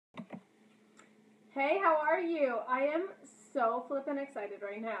Hey, how are you? I am so flippin' excited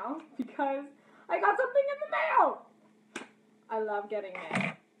right now because I got something in the mail. I love getting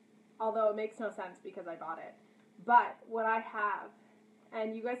mail, although it makes no sense because I bought it. But what I have,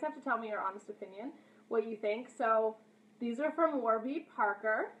 and you guys have to tell me your honest opinion, what you think. So these are from Warby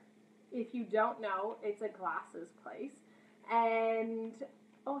Parker. If you don't know, it's a glasses place. And,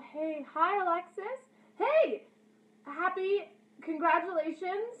 oh, hey, hi, Alexis. Hey,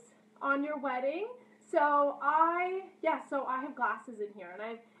 congratulations on your wedding. So I have glasses in here,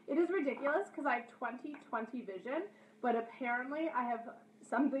 and it is ridiculous because I have 20/20 vision, but apparently I have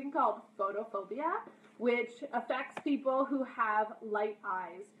something called photophobia, which affects people who have light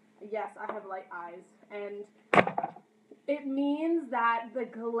eyes. Yes, I have light eyes, and it means that the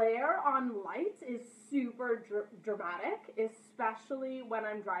glare on lights is super dramatic, especially when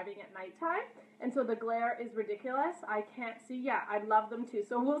I'm driving at nighttime. And so the glare is ridiculous. I can't see. Yeah, I'd love them too.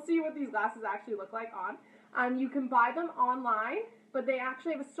 So we'll see what these glasses actually look like on. You can buy them online, but they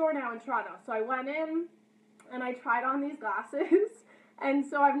actually have a store now in Toronto. So I went in and I tried on these glasses. And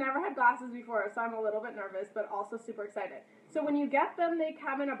so I've never had glasses before, so I'm a little bit nervous, but also super excited. So when you get them, they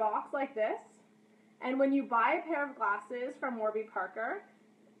come in a box like this. And when you buy a pair of glasses from Warby Parker,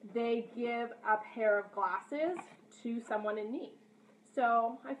 they give a pair of glasses to someone in need.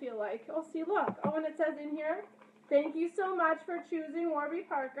 So I feel like, oh, see, look. Oh, and it says in here, thank you so much for choosing Warby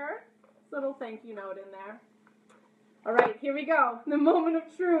Parker. This little thank you note in there. All right, here we go. The moment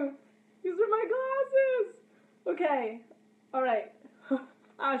of truth. These are my glasses. Okay. All right.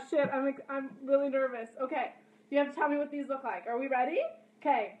 Ah, shit. I'm really nervous. Okay. You have to tell me what these look like. Are we ready?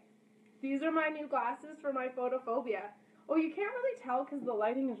 Okay. These are my new glasses for my photophobia. Oh, you can't really tell because the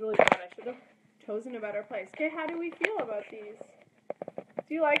lighting is really bad. I should have chosen a better place. Okay, how do we feel about these?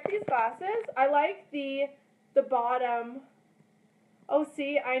 Do you like these glasses? I like the bottom. Oh,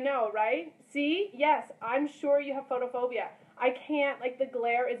 see, I know, right? See? Yes, I'm sure you have photophobia. I can't, like, the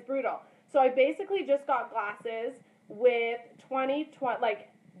glare is brutal. So I basically just got glasses with 20, like,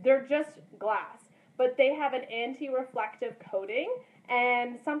 they're just glass, but they have an anti-reflective coating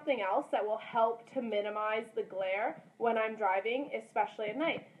and something else that will help to minimize the glare when I'm driving, especially at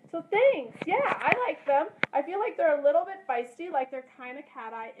night. So thanks. Yeah, I like them. I feel like they're a little bit feisty, like they're kind of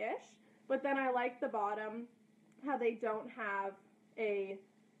cat eye-ish, but then I like the bottom, how they don't have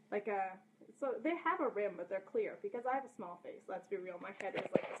so they have a rim, but they're clear because I have a small face. Let's be real. My head is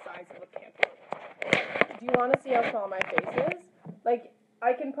like the size of a cantaloupe. Do you want to see how small my face is? Like,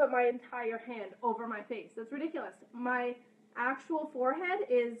 I can put my entire hand over my face. That's ridiculous. My actual forehead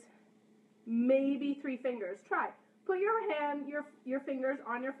is maybe 3 fingers. Try. Put your fingers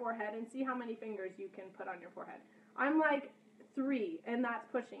on your forehead and see how many fingers you can put on your forehead. I'm like 3, and that's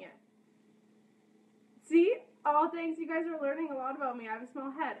pushing it. See? Oh, thanks. You guys are learning a lot about me. I have a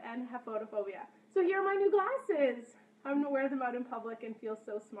small head and have photophobia. So here are my new glasses. I'm going to wear them out in public and feel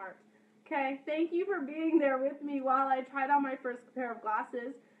so smart. Okay, thank you for being there with me while I tried on my first pair of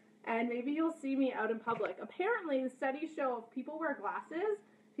glasses. And maybe you'll see me out in public. Apparently, the studies show if people wear glasses,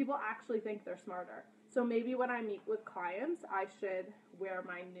 people actually think they're smarter. So maybe when I meet with clients, I should wear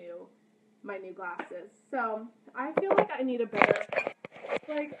my new glasses. So I feel like I need a better,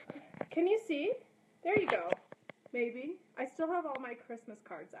 like, can you see? There you go. Maybe. I still have all my Christmas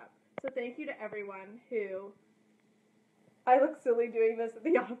cards up. So thank you to everyone who, I look silly doing this at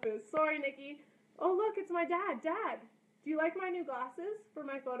the office. Sorry, Nikki. Oh, look, it's my dad. Dad, do you like my new glasses for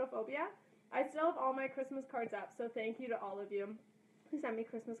my photophobia? I still have all my Christmas cards up, so thank you to all of you who sent me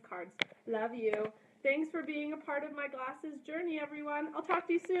Christmas cards. Love you. Thanks for being a part of my glasses journey, everyone. I'll talk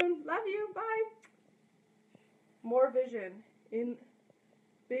to you soon. Love you. Bye. More vision in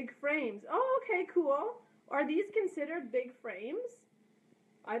big frames. Oh, okay, cool. Are these considered big frames?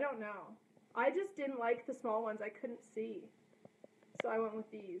 I don't know. I just didn't like the small ones. I couldn't see. So I went with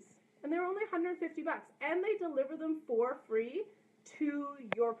these. And they're only $150. And they deliver them for free to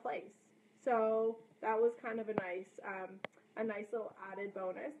your place. So that was kind of a nice little added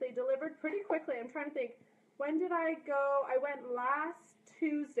bonus. They delivered pretty quickly. I'm trying to think, when did I go? I went last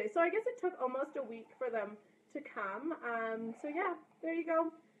Tuesday. So I guess it took almost a week for them to come. So yeah, there you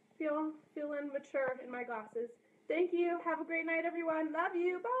go. Feeling mature in my glasses. Thank you. Have a great night, everyone. Love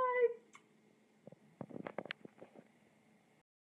you. Bye.